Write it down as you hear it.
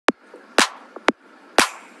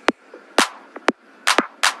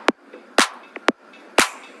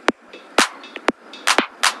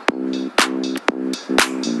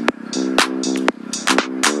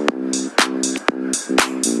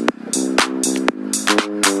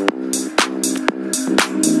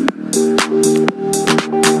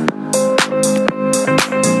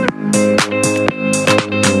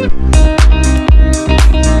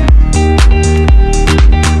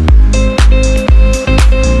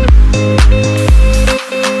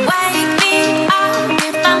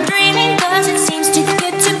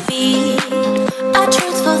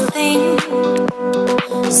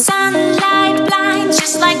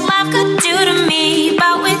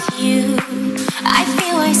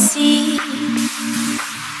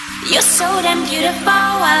You're so damn beautiful.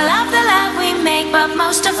 I love the love we make, but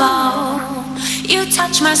most of all, you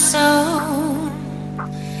touch my soul.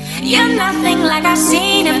 You're nothing like I've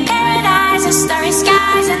seen in paradise or starry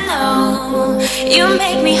skies. And no, you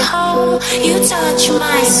make me whole. You touch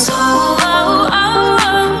my soul.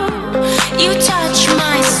 You touch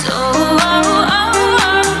my soul.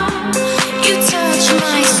 You touch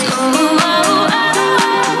my soul.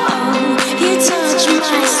 You touch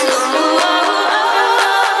my soul.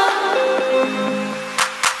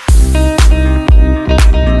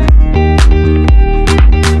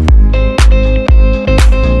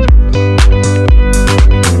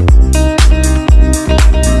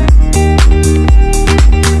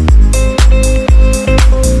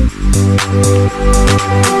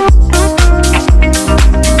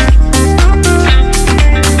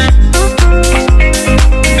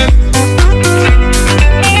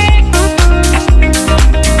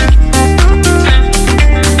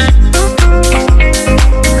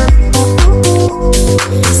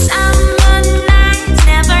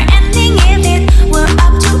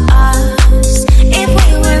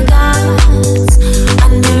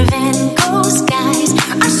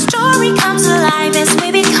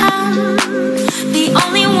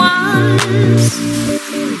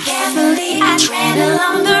 Carefully I tread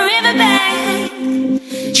along the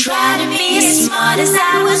riverbank, try to be as smart as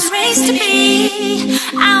I was raised to be.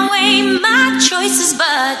 I weigh my choices,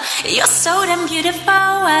 but you're so damn beautiful.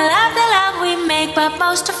 I love the love we make, but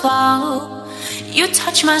most of all, you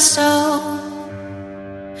touch my soul.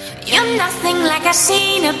 You're nothing like I've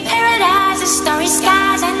seen in paradise or starry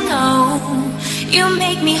skies. I know you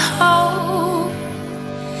make me whole.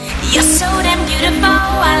 You're so damn beautiful.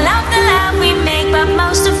 I love the love we make, but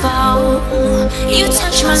most of all, you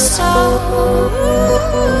touch my soul.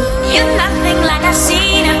 You're nothing like I've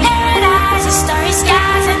seen in paradise or starry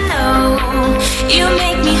skies. I know you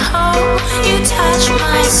make me whole. You touch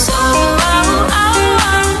my soul.